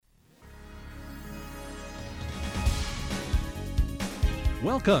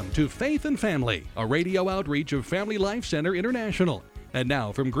Welcome to Faith and Family, a radio outreach of Family Life Center International. And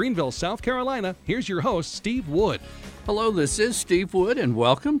now from Greenville, South Carolina, here's your host, Steve Wood. Hello, this is Steve Wood, and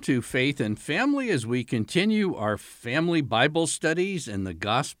welcome to Faith and Family as we continue our family Bible studies in the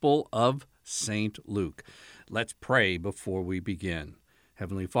Gospel of St. Luke. Let's pray before we begin.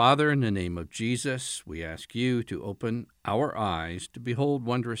 Heavenly Father, in the name of Jesus, we ask you to open our eyes to behold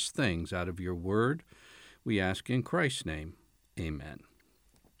wondrous things out of your word. We ask in Christ's name, amen.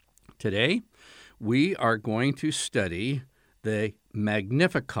 Today, we are going to study the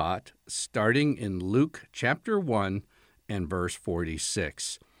Magnificat starting in Luke chapter 1 and verse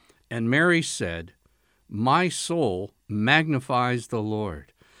 46. And Mary said, "My soul magnifies the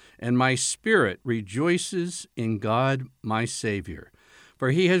Lord, and my spirit rejoices in God my Savior. For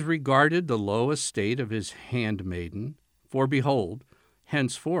he has regarded the low estate of his handmaiden. For behold,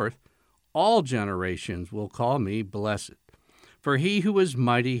 henceforth all generations will call me blessed. For he who is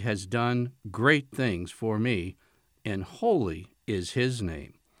mighty has done great things for me, and holy is his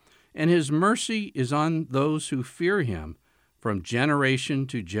name. And his mercy is on those who fear him from generation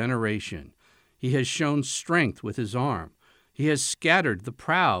to generation. He has shown strength with his arm. He has scattered the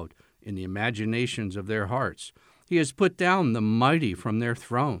proud in the imaginations of their hearts. He has put down the mighty from their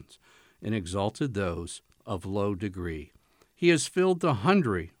thrones and exalted those of low degree. He has filled the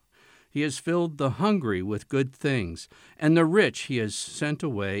hungry. He has filled the hungry with good things, and the rich he has sent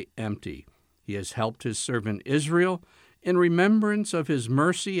away empty. He has helped his servant Israel in remembrance of his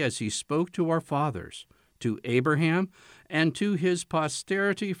mercy as he spoke to our fathers, to Abraham, and to his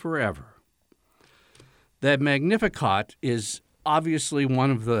posterity forever." The Magnificat is obviously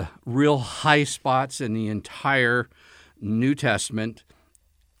one of the real high spots in the entire New Testament,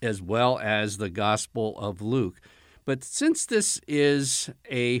 as well as the Gospel of Luke. But since this is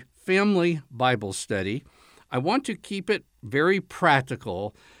a family Bible study, I want to keep it very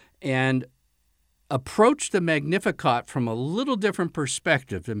practical and approach the Magnificat from a little different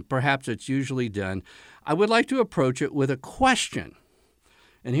perspective than perhaps it's usually done. I would like to approach it with a question.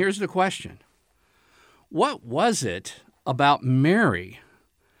 And here's the question. What was it about Mary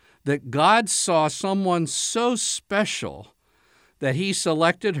that God saw someone so special that he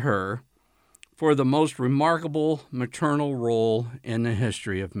selected her for the most remarkable maternal role in the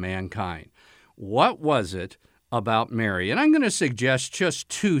history of mankind? What was it about Mary? And I'm going to suggest just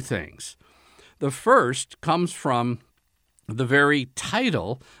two things. The first comes from the very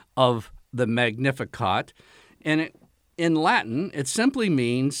title of the Magnificat, and in Latin, it simply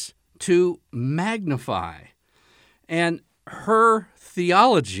means to magnify. And her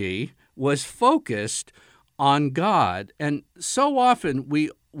theology was focused on God. And so often we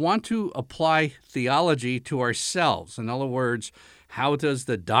want to apply theology to ourselves. In other words, how does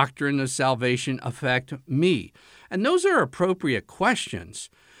the doctrine of salvation affect me? And those are appropriate questions.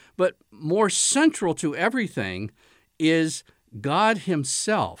 But more central to everything is God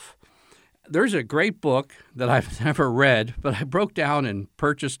himself. There's a great book that I've never read, but I broke down and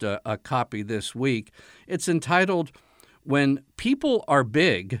purchased a copy this week. It's entitled, "When People Are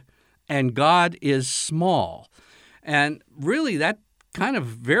Big and God is Small." And really, that kind of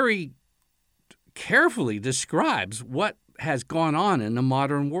very carefully describes what has gone on in the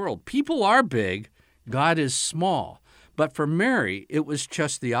modern world. People are big, God is small. But for Mary, it was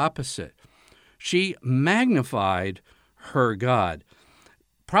just the opposite. She magnified her God.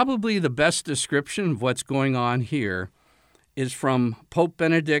 Probably the best description of what's going on here is from Pope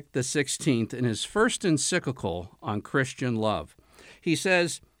Benedict XVI in his first encyclical on Christian love. He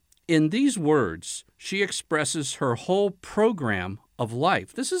says, in these words, she expresses her whole program of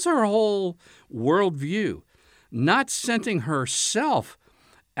life. This is her whole worldview, not centering herself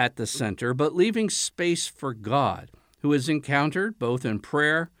at the center, but leaving space for God, who is encountered both in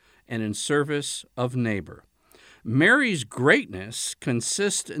prayer and in service of neighbor. Mary's greatness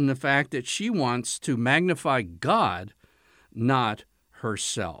consists in the fact that she wants to magnify God, not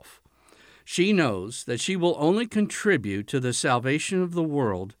herself. She knows that she will only contribute to the salvation of the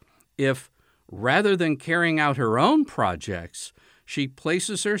world if, rather than carrying out her own projects, she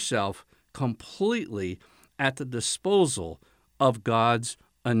places herself completely at the disposal of God's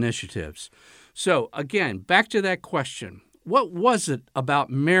initiatives. So again, back to that question. What was it about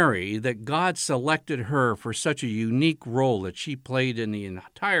Mary that God selected her for such a unique role that she played in the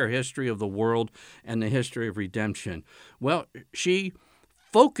entire history of the world and the history of redemption? Well, she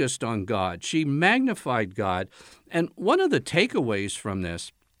focused on God. She magnified God. And one of the takeaways from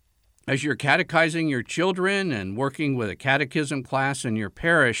this, as you're catechizing your children and working with a catechism class in your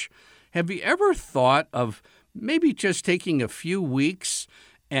parish, have you ever thought of maybe just taking a few weeks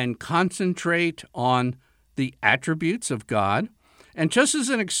and concentrate on the attributes of God? And just as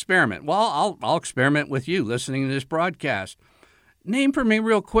an experiment, well, I'll experiment with you listening to this broadcast. Name for me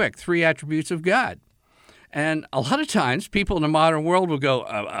real quick 3 attributes of God. And a lot of times people in the modern world will go,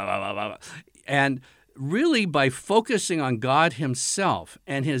 and really by focusing on God himself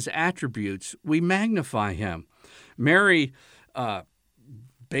and his attributes, we magnify him. Mary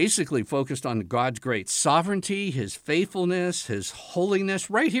basically focused on God's great sovereignty, his faithfulness, his holiness,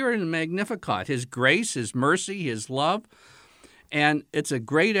 right here in the Magnificat, his grace, his mercy, his love. And it's a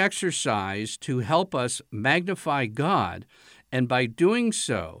great exercise to help us magnify God. And by doing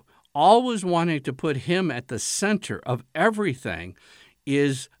so, always wanting to put him at the center of everything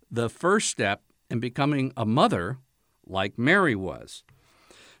is the first step in becoming a mother like Mary was.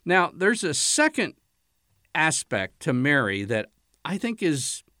 Now, there's a second aspect to Mary that I think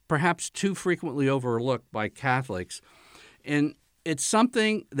is perhaps too frequently overlooked by Catholics, and it's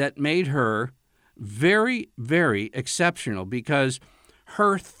something that made her very, very exceptional because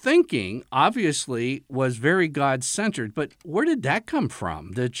her thinking obviously was very God-centered, but where did that come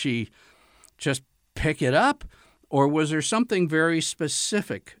from? Did she just pick it up, or was there something very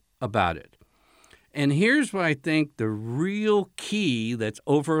specific about it? And here's what I think the real key that's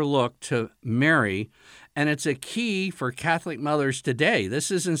overlooked to Mary, and it's a key for Catholic mothers today. This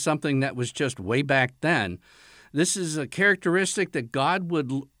isn't something that was just way back then. This is a characteristic that God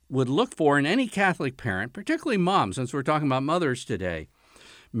would look for in any Catholic parent, particularly mom, since we're talking about mothers today.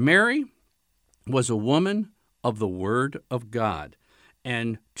 Mary was a woman of the Word of God,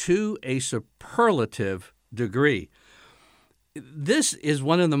 and to a superlative degree. This is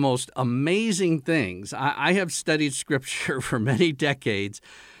one of the most amazing things. I have studied Scripture for many decades,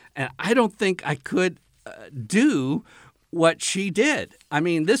 and I don't think I could do what she did. I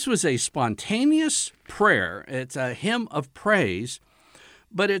mean, this was a spontaneous prayer. It's a hymn of praise,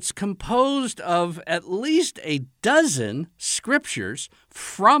 but it's composed of at least a dozen scriptures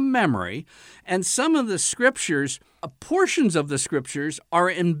from memory, and some of the scriptures, portions of the scriptures,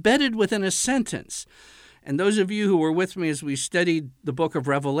 are embedded within a sentence. And those of you who were with me as we studied the book of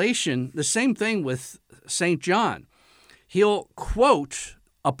Revelation, the same thing with St. John. He'll quote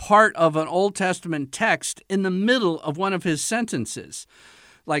a part of an Old Testament text in the middle of one of his sentences.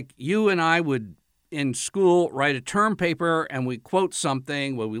 Like you and I would, in school, write a term paper and we quote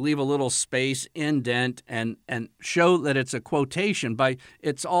something where we leave a little space, indent, and show that it's a quotation, but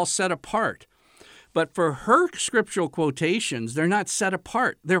it's all set apart. But for her scriptural quotations, they're not set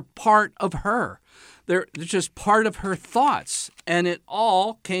apart. They're part of her. They're just part of her thoughts, and it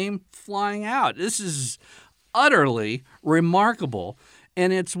all came flying out. This is utterly remarkable,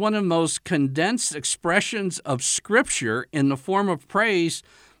 and it's one of the most condensed expressions of Scripture in the form of praise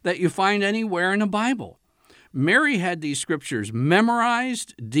that you find anywhere in the Bible. Mary had these Scriptures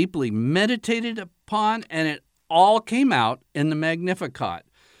memorized, deeply meditated upon, and it all came out in the Magnificat.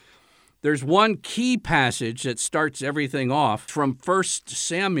 There's one key passage that starts everything off from 1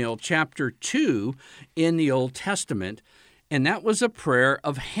 Samuel chapter 2 in the Old Testament, and that was a prayer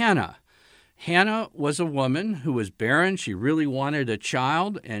of Hannah. Hannah was a woman who was barren. She really wanted a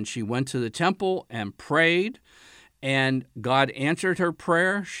child, and she went to the temple and prayed, and God answered her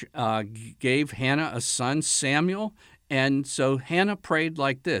prayer, gave Hannah a son, Samuel, and so Hannah prayed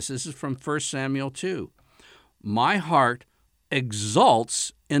like this. This is from 1 Samuel 2. My heart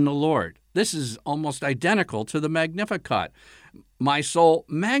exalts in the Lord. This is almost identical to the Magnificat. My soul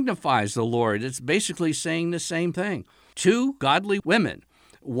magnifies the Lord. It's basically saying the same thing. 2 godly women,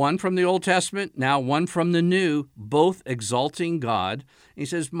 one from the Old Testament, now one from the New, both exalting God. He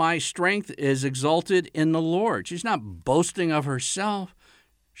says, my strength is exalted in the Lord. She's not boasting of herself.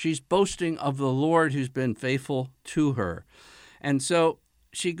 She's boasting of the Lord who's been faithful to her. And so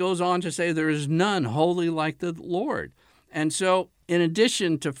she goes on to say, there is none holy like the Lord. And so in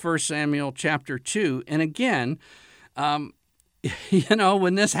addition to 1 Samuel chapter 2, and again,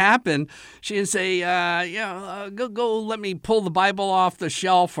 when this happened, she didn't say, go let me pull the Bible off the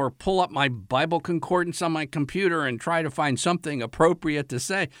shelf or pull up my Bible concordance on my computer and try to find something appropriate to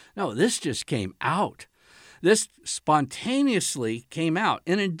say. No, this just came out. This spontaneously came out.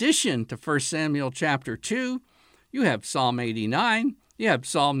 In addition to 1 Samuel chapter 2, you have Psalm 89, you have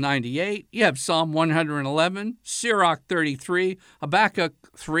Psalm 98, you have Psalm 111, Sirach 33, Habakkuk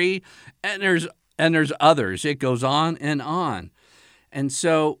 3, and there's others. It goes on and on. And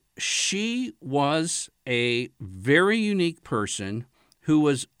so she was a very unique person who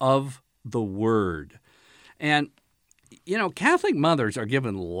was of the Word. And, Catholic mothers are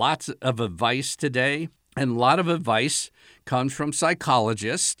given lots of advice today, and a lot of advice comes from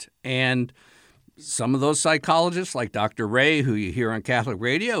psychologists, and some of those psychologists, like Dr. Ray, who you hear on Catholic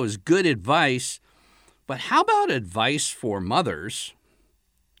radio, is good advice, But how about advice for mothers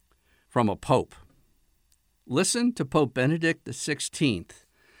from a pope? Listen to Pope Benedict XVI,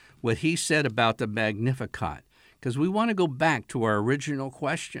 what he said about the Magnificat, because we want to go back to our original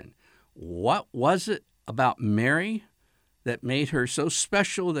question. What was it about Mary that made her so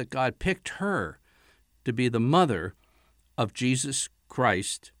special that God picked her to be the mother of Jesus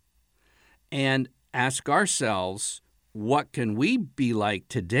Christ? And ask ourselves, what can we be like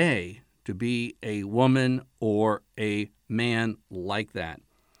today to be a woman or a man like that?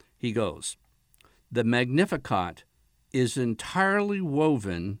 He goes, the Magnificat is entirely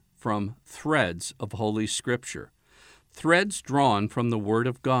woven from threads of Holy Scripture, threads drawn from the Word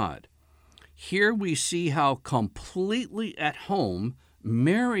of God. Here we see how completely at home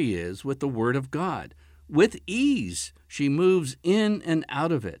Mary is with the Word of God. With ease, she moves in and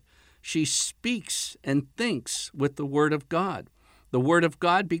out of it. She speaks and thinks with the Word of God. The Word of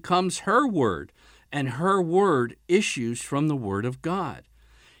God becomes her word, and her word issues from the Word of God.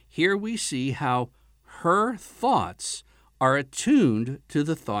 Here we see how her thoughts are attuned to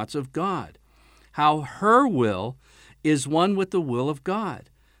the thoughts of God, how her will is one with the will of God.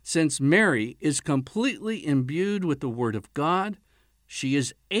 Since Mary is completely imbued with the Word of God, she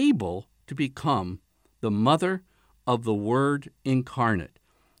is able to become the mother of the Word incarnate.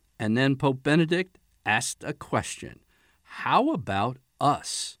 And then Pope Benedict asked a question. How about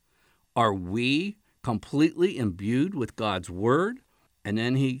us? Are we completely imbued with God's Word? And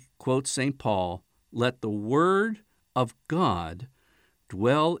then he quotes St. Paul, let the Word of God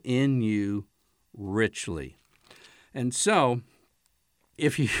dwell in you richly. And so,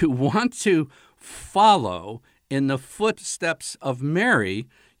 if you want to follow in the footsteps of Mary,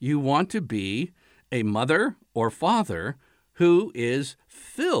 you want to be a mother or father who is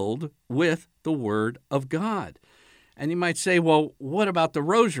filled with the Word of God. And you might say, well, what about the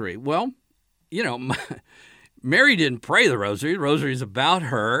rosary? Well, Mary didn't pray the rosary. The rosary is about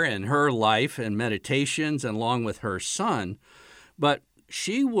her and her life and meditations and along with her son. But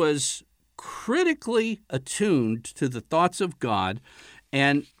she was critically attuned to the thoughts of God.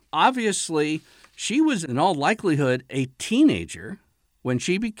 And obviously, she was in all likelihood a teenager when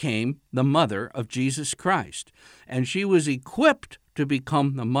she became the mother of Jesus Christ. And she was equipped to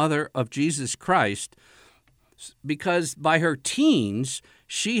become the mother of Jesus Christ because by her teens,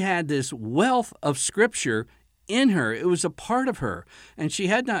 she had this wealth of Scripture in her. It was a part of her. And she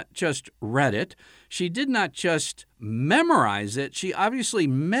had not just read it. She did not just memorize it. She obviously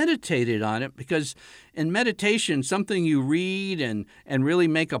meditated on it, because in meditation, something you read and really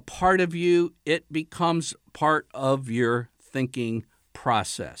make a part of you, it becomes part of your thinking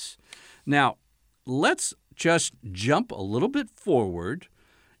process. Now, let's just jump a little bit forward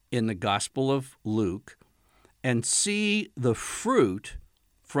in the Gospel of Luke and see the fruit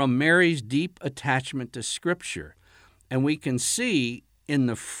from Mary's deep attachment to Scripture. And we can see in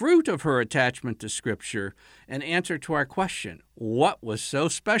the fruit of her attachment to Scripture an answer to our question, what was so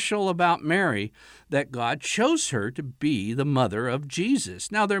special about Mary that God chose her to be the mother of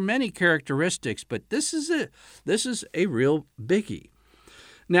Jesus? Now, there are many characteristics, but this is a real biggie.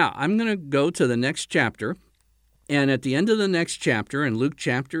 Now, I'm going to go to the next chapter, and at the end of the next chapter, in Luke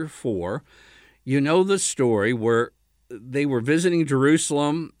chapter 4, you know the story where they were visiting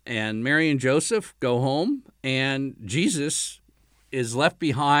Jerusalem, and Mary and Joseph go home, and Jesus is left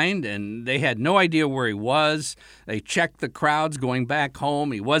behind, and they had no idea where he was. They checked the crowds going back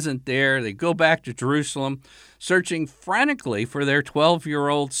home. He wasn't there. They go back to Jerusalem, searching frantically for their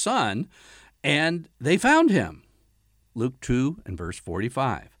 12-year-old son, and they found him. Luke 2 and verse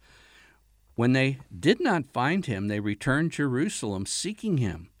 45. When they did not find him, they returned to Jerusalem seeking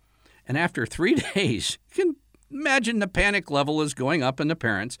him. And after 3 days, you can imagine the panic level is going up in the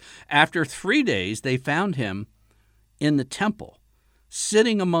parents. After 3 days, they found him in the temple,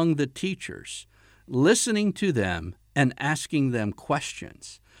 sitting among the teachers, listening to them and asking them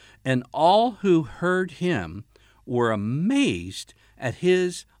questions. And all who heard him were amazed at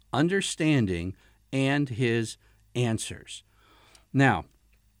his understanding and his answers. Now,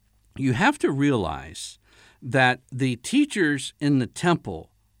 you have to realize that the teachers in the temple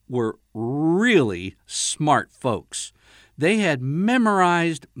were really smart folks. They had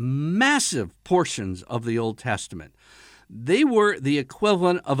memorized massive portions of the Old Testament. They were the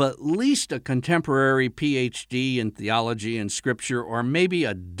equivalent of at least a contemporary PhD in theology and Scripture, or maybe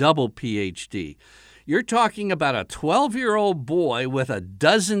a double PhD. You're talking about a 12-year-old boy with a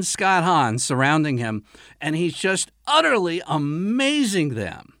dozen Scott Hahns surrounding him, and he's just utterly amazing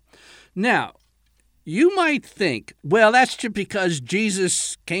them. Now, you might think, well, that's just because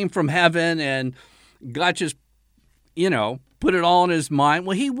Jesus came from heaven and God just, put it all in his mind.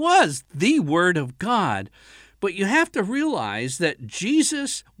 Well, he was the Word of God. But you have to realize that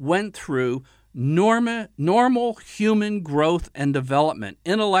Jesus went through normal human growth and development,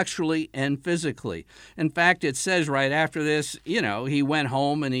 intellectually and physically. In fact, it says right after this, he went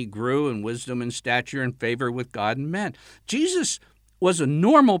home and he grew in wisdom and stature and favor with God and men. Jesus was a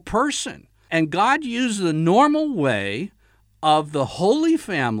normal person, and God used the normal way of the Holy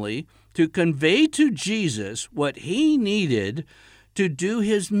Family to convey to Jesus what he needed to do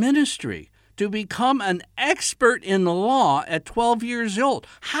his ministry, to become an expert in the law at 12 years old.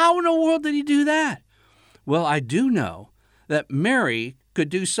 How in the world did he do that? Well, I do know that Mary could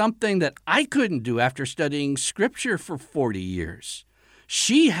do something that I couldn't do after studying Scripture for 40 years.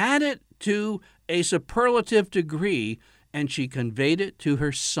 She had it to a superlative degree, and she conveyed it to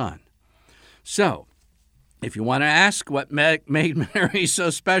her son. So, if you want to ask what made Mary so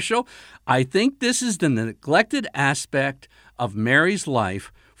special, I think this is the neglected aspect of Mary's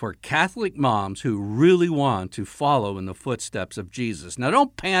life for Catholic moms who really want to follow in the footsteps of Jesus. Now,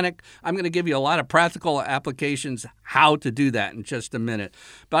 don't panic. I'm going to give you a lot of practical applications how to do that in just a minute.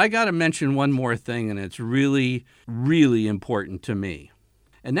 But I got to mention one more thing, and it's really, really important to me.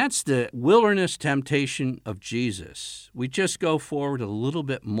 And that's the wilderness temptation of Jesus. We just go forward a little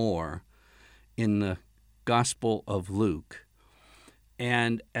bit more in the Gospel of Luke.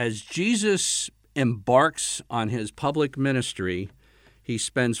 And as Jesus embarks on his public ministry, he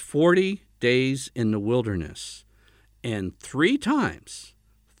spends 40 days in the wilderness. And three times,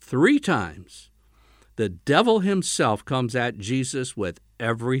 the devil himself comes at Jesus with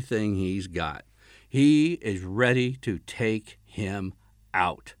everything he's got. He is ready to take him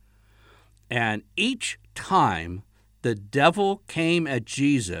out. And each time the devil came at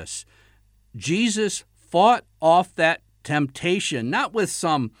Jesus, Jesus fought off that temptation, not with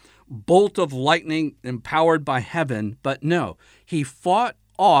some bolt of lightning empowered by heaven, but no, he fought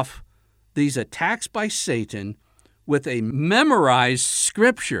off these attacks by Satan with a memorized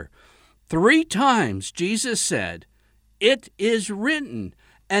scripture. 3 times Jesus said, "It is written."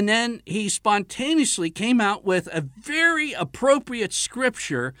 And then he spontaneously came out with a very appropriate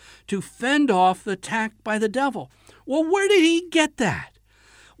scripture to fend off the attack by the devil. Well, where did he get that?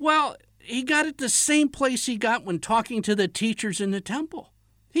 Well, he got it the same place he got when talking to the teachers in the temple.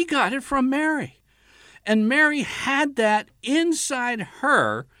 He got it from Mary. And Mary had that inside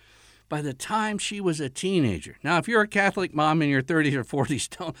her by the time she was a teenager. Now, if you're a Catholic mom in your 30s or 40s,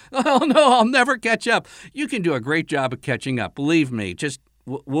 oh no, I'll never catch up. You can do a great job of catching up. Believe me,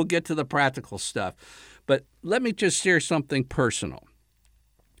 we'll get to the practical stuff. But let me just share something personal.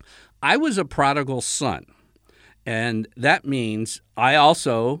 I was a prodigal son. And that means I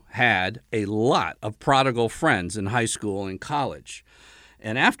also had a lot of prodigal friends in high school and college.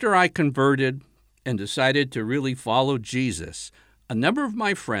 And after I converted and decided to really follow Jesus, a number of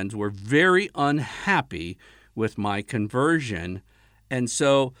my friends were very unhappy with my conversion. And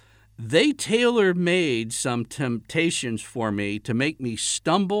so they tailor-made some temptations for me to make me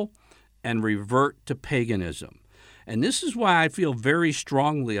stumble and revert to paganism. And this is why I feel very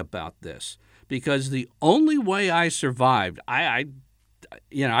strongly about this. Because the only way I survived, I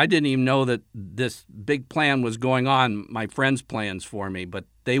didn't even know that this big plan was going on, my friends' plans for me, but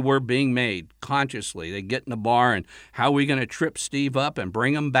they were being made consciously. They get in the bar and how are we going to trip Steve up and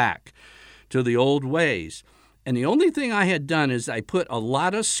bring him back to the old ways? And the only thing I had done is I put a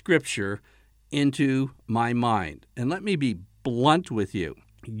lot of scripture into my mind. And let me be blunt with you.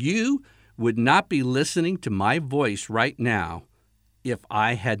 You would not be listening to my voice right now if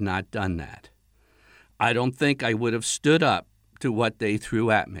I had not done that. I don't think I would have stood up to what they threw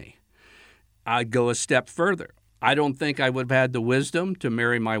at me. I'd go a step further. I don't think I would have had the wisdom to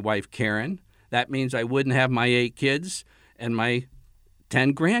marry my wife, Karen. That means I wouldn't have my 8 kids and my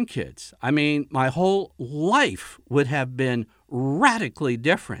 10 grandkids. I mean, my whole life would have been radically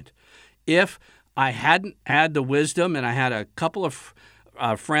different if I hadn't had the wisdom, and I had a couple of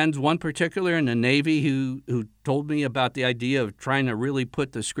friends, one particular in the Navy who told me about the idea of trying to really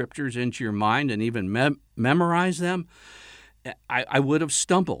put the scriptures into your mind and even memorize them. I would have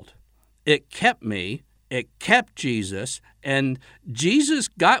stumbled. It kept me. It kept Jesus. And Jesus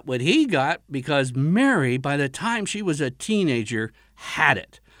got what he got because Mary, by the time she was a teenager, had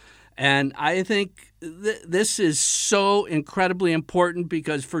it. And I think this is so incredibly important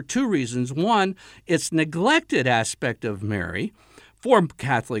because for 2 reasons. One, it's neglected aspect of Mary for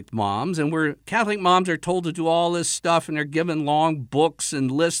Catholic moms, and where Catholic moms are told to do all this stuff and they're given long books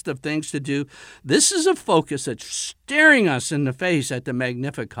and lists of things to do. This is a focus that's staring us in the face at the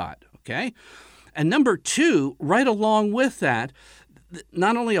Magnificat, okay? And number 2, right along with that,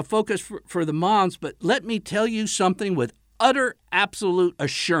 not only a focus for the moms, but let me tell you something with utter, absolute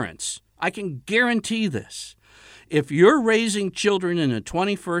assurance. I can guarantee this. If you're raising children in the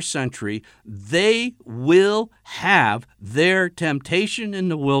 21st century, they will have their temptation in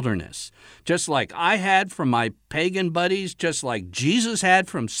the wilderness. Just like I had from my pagan buddies, just like Jesus had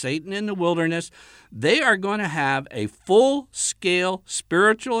from Satan in the wilderness, they are going to have a full-scale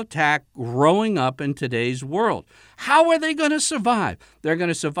spiritual attack growing up in today's world. How are they going to survive? They're going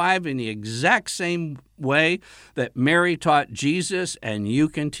to survive in the exact same way that Mary taught Jesus and you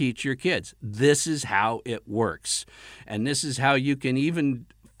can teach your kids. This is how it works. And this is how you can even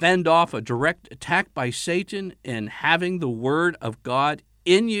fend off a direct attack by Satan in having the Word of God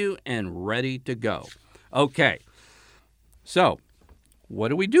in you and ready to go. Okay, so what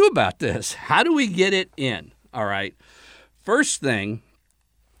do we do about this? How do we get it in? All right, first thing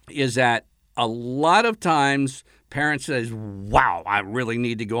is that a lot of times parents says, wow, I really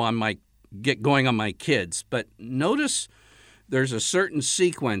need to get going on my kids. But notice there's a certain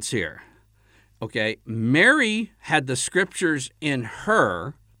sequence here. Okay, Mary had the scriptures in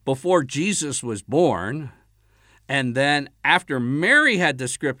her before Jesus was born. And then after Mary had the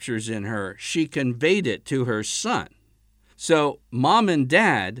scriptures in her, she conveyed it to her son. So mom and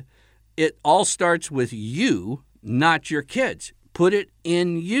dad, it all starts with you, not your kids. Put it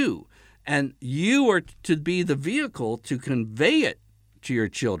in you. And you are to be the vehicle to convey it to your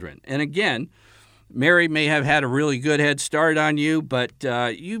children. And again, Mary may have had a really good head start on you, but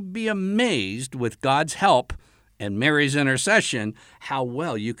you'd be amazed with God's help and Mary's intercession how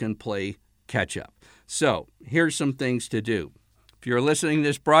well you can play catch up. So here's some things to do. If you're listening to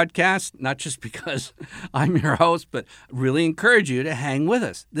this broadcast, not just because I'm your host, but really encourage you to hang with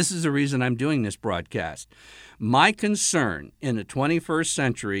us. This is the reason I'm doing this broadcast. My concern in the 21st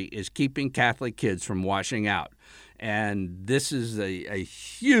century is keeping Catholic kids from washing out. And this is a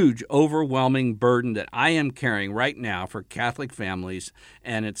huge, overwhelming burden that I am carrying right now for Catholic families,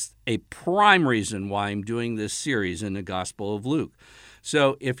 and it's a prime reason why I'm doing this series in the Gospel of Luke.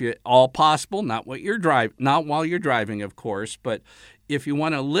 So if you're all possible, not while you're driving, of course, but if you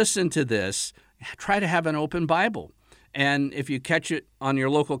want to listen to this, try to have an open Bible. And if you catch it on your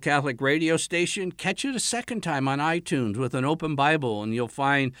local Catholic radio station, catch it a second time on iTunes with an open Bible, and you'll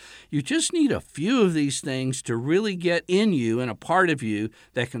find you just need a few of these things to really get in you and a part of you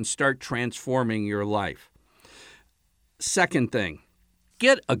that can start transforming your life. Second thing,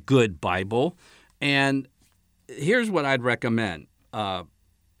 get a good Bible, and here's what I'd recommend. The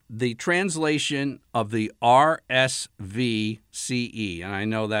translation of the RSVCE, and I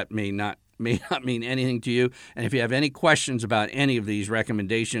know that may not mean anything to you, and if you have any questions about any of these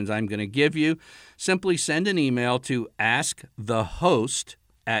recommendations I'm going to give you, simply send an email to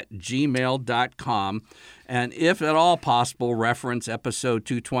askthehost@gmail.com, and if at all possible, reference episode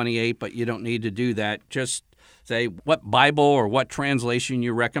 228, but you don't need to do that. Just say what Bible or what translation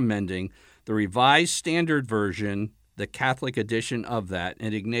you're recommending, the Revised Standard Version, the Catholic edition of that,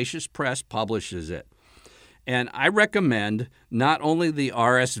 and Ignatius Press publishes it. And I recommend not only the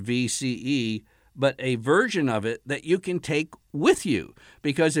RSVCE, but a version of it that you can take with you.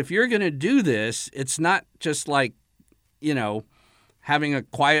 Because if you're going to do this, it's not just like, having a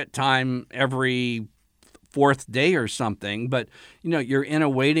quiet time every fourth day or something, but, you're in a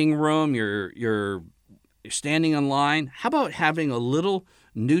waiting room, you're standing in line. How about having a little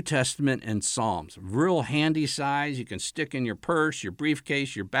New Testament and Psalms, real handy size you can stick in your purse, your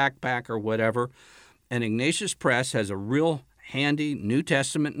briefcase, your backpack, or whatever. And Ignatius Press has a real handy New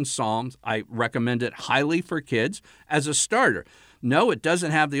Testament and Psalms. I recommend it highly for kids as a starter. No, it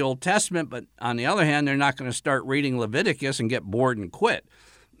doesn't have the Old Testament, but on the other hand, they're not going to start reading Leviticus and get bored and quit.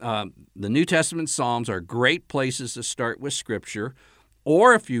 The New Testament Psalms are great places to start with Scripture.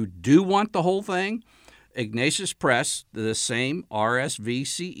 Or if you do want the whole thing, Ignatius Press, the same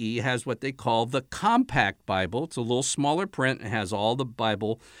RSVCE, has what they call the Compact Bible. It's a little smaller print and has all the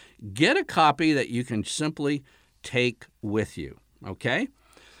Bible. Get a copy that you can simply take with you, okay?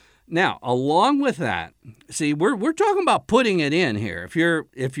 Now, along with that, see, we're talking about putting it in here.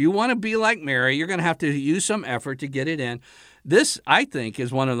 If you want to be like Mary, you're going to have to use some effort to get it in. This, I think,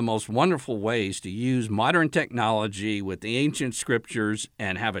 is one of the most wonderful ways to use modern technology with the ancient scriptures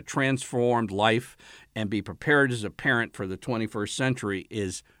and have a transformed life and be prepared as a parent for the 21st century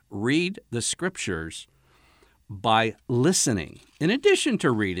is read the scriptures by listening, in addition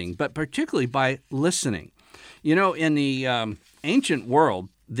to reading, but particularly by listening. In the ancient world,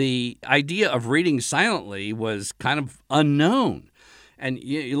 the idea of reading silently was kind of unknown. And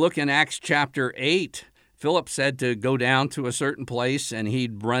you look in Acts chapter 8, Philip said to go down to a certain place, and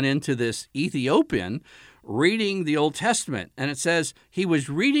he'd run into this Ethiopian reading the Old Testament. And it says he was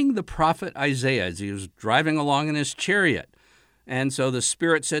reading the prophet Isaiah as he was driving along in his chariot. And so the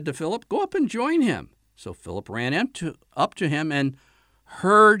Spirit said to Philip, go up and join him. So Philip ran up to him and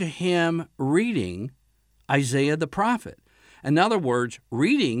heard him reading Isaiah the prophet. In other words,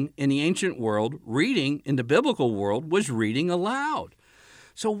 reading in the ancient world, reading in the biblical world was reading aloud.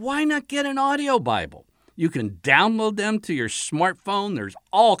 So why not get an audio Bible? You can download them to your smartphone. There's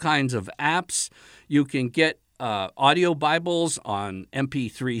all kinds of apps. You can get audio Bibles on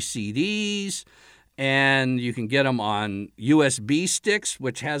MP3 CDs, and you can get them on USB sticks,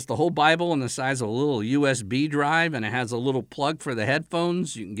 which has the whole Bible in the size of a little USB drive, and it has a little plug for the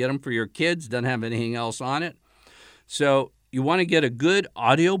headphones. You can get them for your kids. Doesn't have anything else on it. So you want to get a good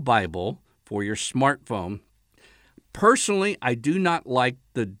audio Bible for your smartphone. Personally, I do not like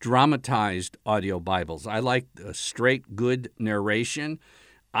the dramatized audio Bibles. I like a straight, good narration.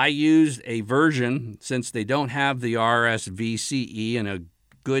 I used a version, since they don't have the RSVCE and a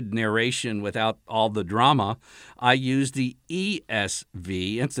good narration without all the drama, I used the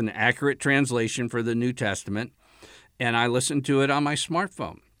ESV. It's an accurate translation for the New Testament, and I listened to it on my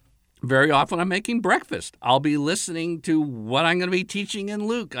smartphone. Very often I'm making breakfast. I'll be listening to what I'm going to be teaching in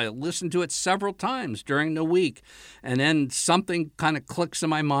Luke. I listen to it several times during the week, and then something kind of clicks in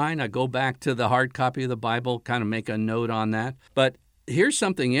my mind. I go back to the hard copy of the Bible, kind of make a note on that. But here's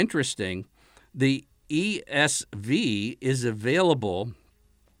something interesting. The ESV is available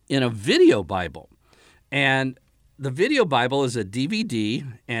in a video Bible, and the video Bible is a DVD,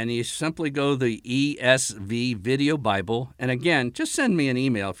 and you simply go to the ESV Video Bible, and again, just send me an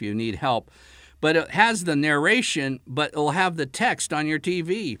email if you need help, but it has the narration, but it'll have the text on your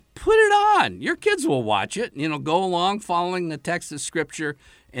TV. Put it on. Your kids will watch it, go along following the text of Scripture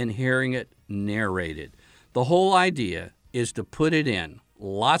and hearing it narrated. The whole idea is to put it in,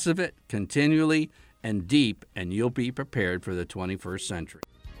 lots of it, continually and deep, and you'll be prepared for the 21st century.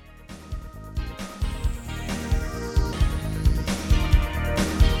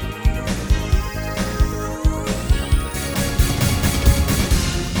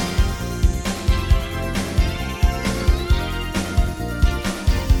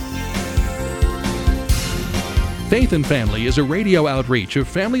 Faith and Family is a radio outreach of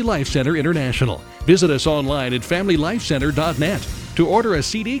Family Life Center International. Visit us online at familylifecenter.net. To order a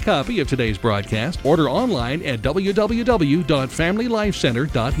CD copy of today's broadcast, order online at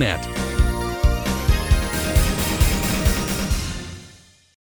www.familylifecenter.net.